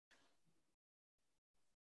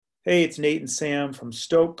Hey, it's Nate and Sam from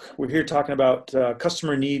Stoke. We're here talking about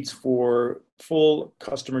customer needs for full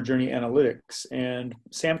customer journey analytics. And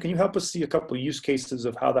Sam, can you help us see a couple of use cases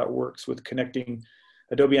of how that works with connecting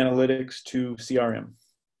Adobe Analytics to CRM?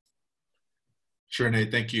 Sure,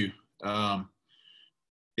 Nate. Thank you. Um,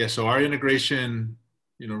 yeah, so our integration,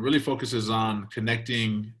 really focuses on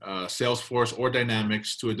connecting Salesforce or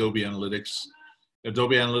Dynamics to Adobe Analytics.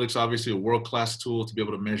 Adobe Analytics, obviously, a world-class tool to be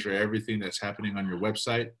able to measure everything that's happening on your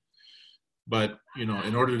website. But in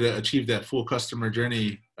order to achieve that full customer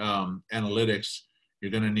journey analytics,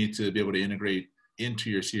 you're going to need to be able to integrate into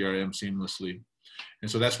your CRM seamlessly.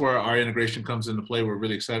 And so that's where our integration comes into play. We're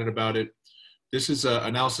really excited about it. This is an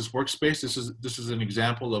Analysis Workspace. This is an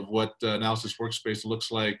example of what Analysis Workspace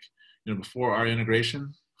looks like, before our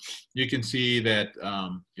integration. You can see that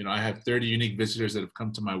I have 30 unique visitors that have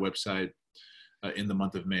come to my website in the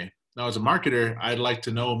month of May. Now, as a marketer, I'd like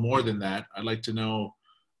to know more than that. I'd like to know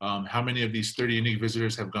how many of these 30 unique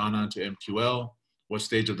visitors have gone on to MQL, what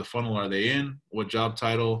stage of the funnel are they in, what job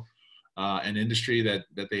title and industry that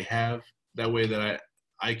they have. That way that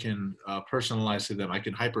I can personalize to them. I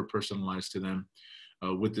can hyper-personalize to them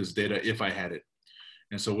with this data if I had it.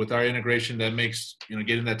 And so with our integration, that makes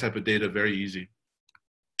getting that type of data very easy.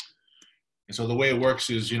 And so the way it works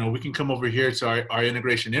is, we can come over here to our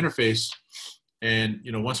integration interface. And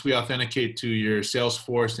once we authenticate to your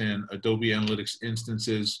Salesforce and Adobe Analytics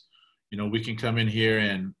instances, we can come in here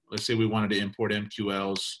and let's say we wanted to import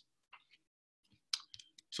MQLs.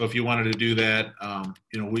 So if you wanted to do that,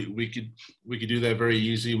 we could do that very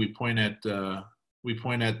easy. We point at the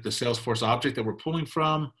Salesforce object that we're pulling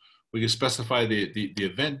from. We can specify the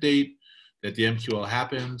event date that the MQL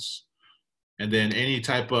happens, and then any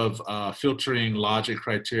type of filtering logic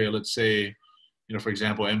criteria. Let's say, for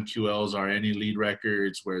example, MQLs are any lead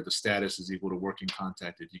records where the status is equal to working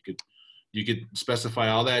contacted. You could specify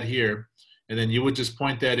all that here, and then you would just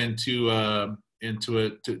point that into an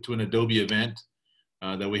Adobe event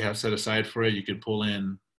that we have set aside for it. You could pull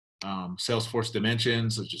in Salesforce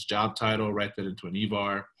dimensions, such as job title, write that into an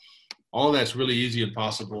EVAR. All that's really easy and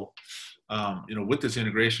possible, with this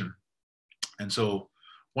integration. And so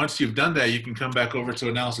once you've done that, you can come back over to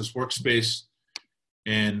Analysis Workspace.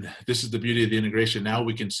 And this is the beauty of the integration. Now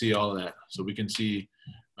we can see all of that. So we can see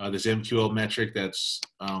this MQL metric that's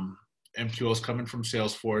MQLs coming from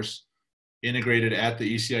Salesforce, integrated at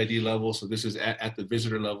the ECID level. So this is at the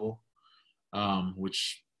visitor level,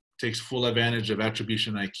 which takes full advantage of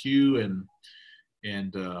attribution IQ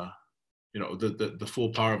and the full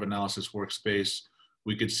power of Analysis Workspace.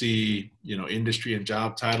 We could see industry and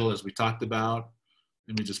job title as we talked about.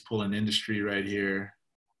 Let me just pull an industry right here.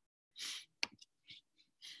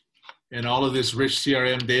 And all of this rich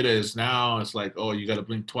CRM data is now, it's like, oh, you got to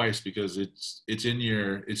blink twice because it's in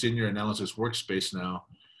your Analysis Workspace now,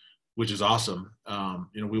 which is awesome.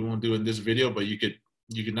 We won't do in this video, but you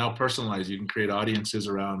can now personalize. You can create audiences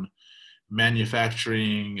around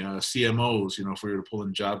manufacturing CMOs, if we were to pull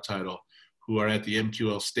in job title, who are at the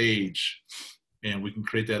MQL stage, and we can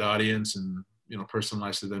create that audience and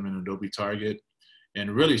personalize to them in Adobe Target,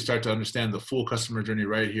 and really start to understand the full customer journey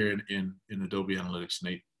right here in Adobe Analytics,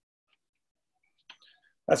 Nate.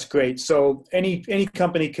 That's great. So any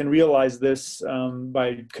company can realize this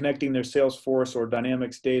by connecting their Salesforce or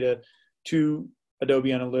Dynamics data to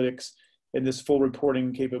Adobe Analytics, and this full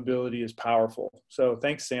reporting capability is powerful. So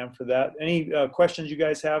thanks, Sam, for that. Any questions you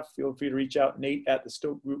guys have, feel free to reach out,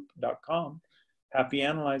 Nate@thestokegroup.com. Happy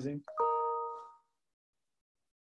analyzing.